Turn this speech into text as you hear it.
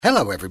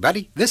Hello,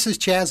 everybody. This is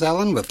Chaz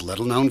Allen with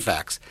Little Known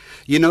Facts.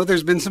 You know,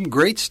 there's been some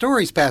great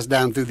stories passed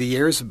down through the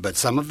years, but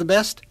some of the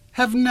best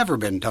have never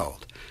been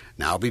told.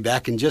 Now, I'll be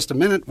back in just a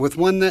minute with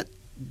one that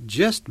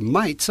just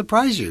might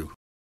surprise you.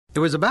 It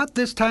was about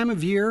this time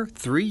of year,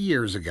 3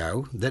 years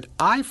ago, that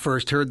I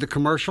first heard the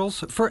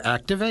commercials for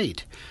Active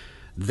 8.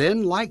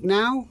 Then, like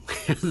now,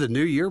 the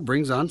new year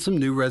brings on some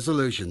new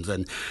resolutions,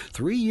 and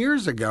 3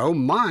 years ago,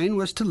 mine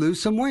was to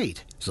lose some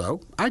weight.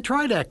 So I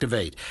tried Active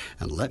 8,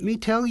 and let me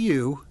tell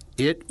you,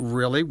 it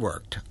really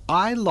worked.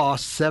 I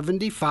lost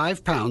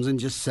 75 pounds in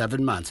just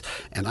 7 months,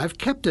 and I've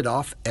kept it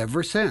off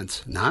ever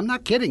since. Now, I'm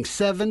not kidding,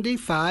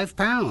 75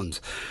 pounds.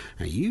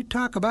 Now, you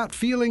talk about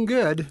feeling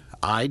good.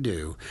 I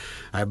do.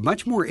 I have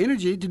much more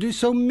energy to do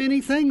so many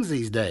things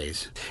these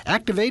days.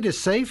 Active 8 is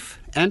safe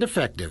and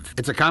effective.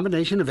 It's a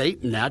combination of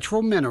 8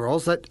 natural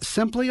minerals that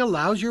simply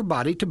allows your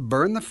body to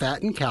burn the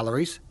fat and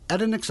calories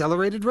at an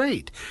accelerated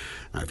rate.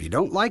 Now, if you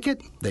don't like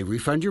it, they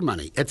refund your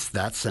money. It's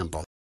that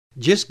simple.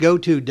 Just go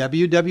to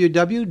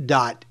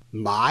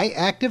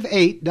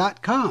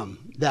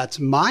www.myactive8.com. That's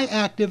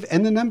myactive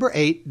and the number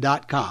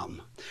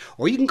 8.com.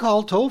 Or you can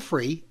call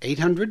toll-free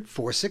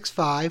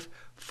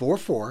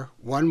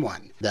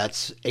 800-465-4411.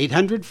 That's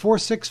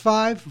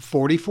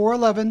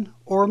 800-465-4411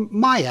 or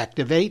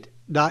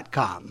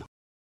myactive8.com.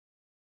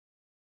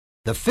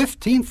 The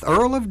 15th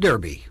Earl of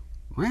Derby.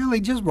 Well, he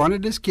just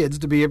wanted his kids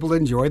to be able to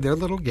enjoy their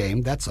little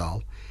game, that's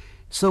all.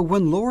 So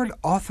when Lord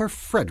Arthur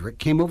Frederick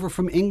came over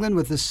from England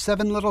with his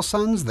 7 little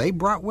sons, they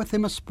brought with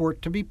him a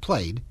sport to be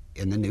played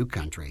in the new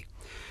country.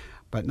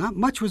 But not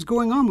much was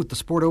going on with the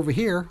sport over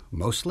here.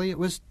 Mostly it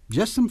was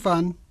just some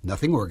fun,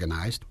 nothing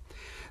organized.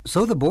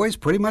 So the boys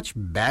pretty much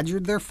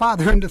badgered their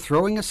father into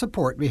throwing a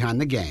support behind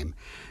the game.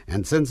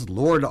 And since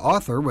Lord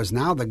Arthur was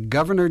now the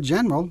Governor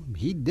General,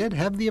 he did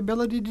have the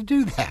ability to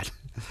do that.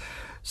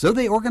 So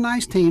they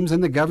organized teams,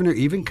 and the governor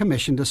even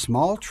commissioned a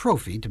small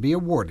trophy to be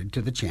awarded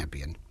to the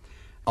champion.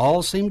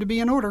 All seemed to be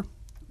in order,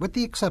 with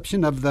the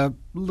exception of the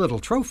little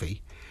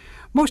trophy.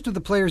 Most of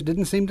the players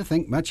didn't seem to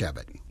think much of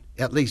it,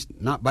 at least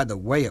not by the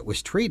way it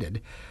was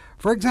treated.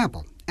 For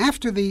example,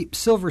 after the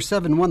Silver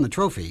Seven won the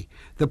trophy,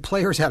 the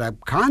players had a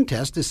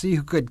contest to see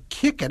who could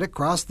kick it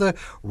across the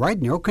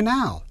Rhydno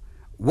Canal.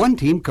 One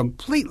team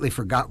completely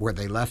forgot where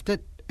they left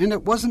it, and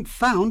it wasn't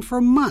found for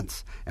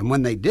months. And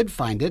when they did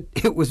find it,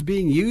 it was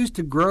being used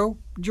to grow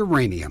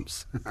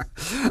geraniums.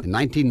 In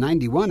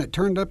 1991, it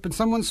turned up in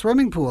someone's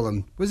swimming pool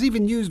and was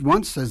even used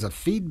once as a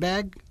feed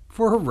bag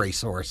for a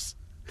racehorse.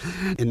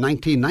 In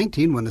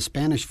 1919, when the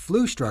Spanish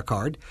flu struck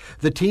hard,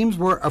 the teams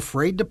were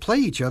afraid to play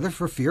each other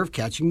for fear of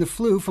catching the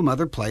flu from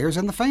other players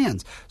and the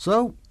fans.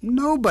 So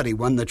nobody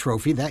won the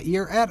trophy that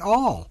year at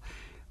all.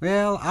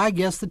 Well, I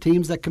guess the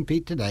teams that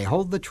compete today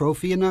hold the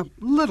trophy in a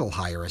little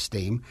higher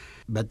esteem,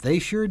 but they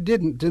sure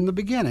didn't in the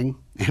beginning,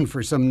 and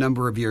for some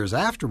number of years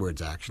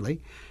afterwards,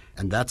 actually.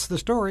 And that's the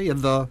story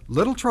of the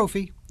little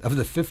trophy of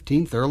the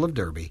 15th Earl of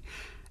Derby.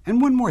 And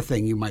one more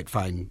thing you might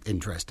find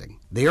interesting.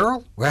 The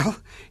Earl, well,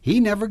 he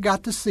never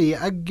got to see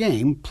a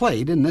game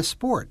played in this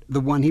sport,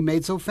 the one he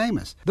made so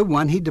famous, the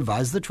one he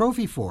devised the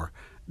trophy for,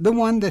 the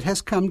one that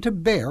has come to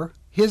bear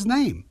his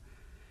name.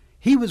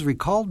 He was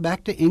recalled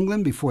back to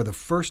England before the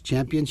first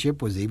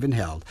championship was even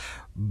held,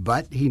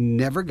 but he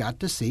never got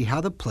to see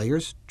how the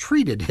players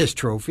treated his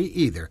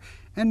trophy either,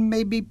 and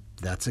maybe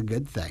that's a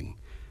good thing.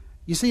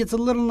 You see, it's a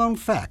little-known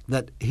fact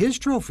that his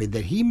trophy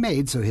that he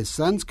made so his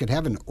sons could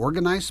have an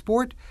organized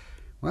sport,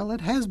 well,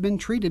 it has been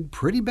treated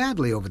pretty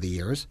badly over the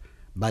years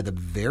by the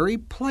very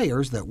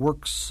players that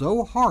worked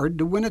so hard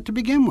to win it to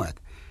begin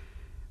with.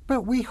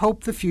 But we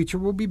hope the future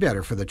will be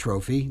better for the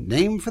trophy,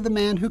 named for the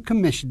man who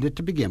commissioned it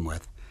to begin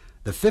with.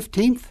 The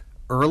 15th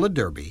Earl of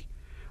Derby,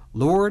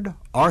 Lord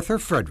Arthur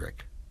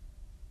Frederick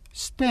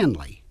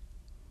Stanley,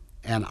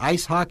 and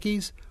ice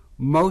hockey's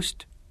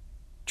most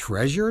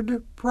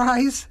treasured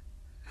prize,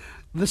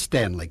 the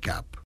Stanley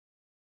Cup.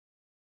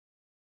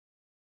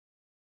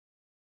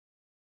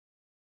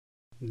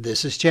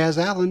 This is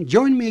Chaz Allen.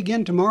 Join me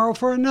again tomorrow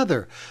for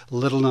another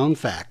little-known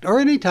fact, or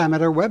anytime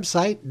at our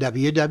website,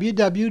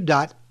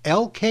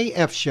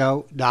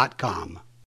 www.lkfshow.com.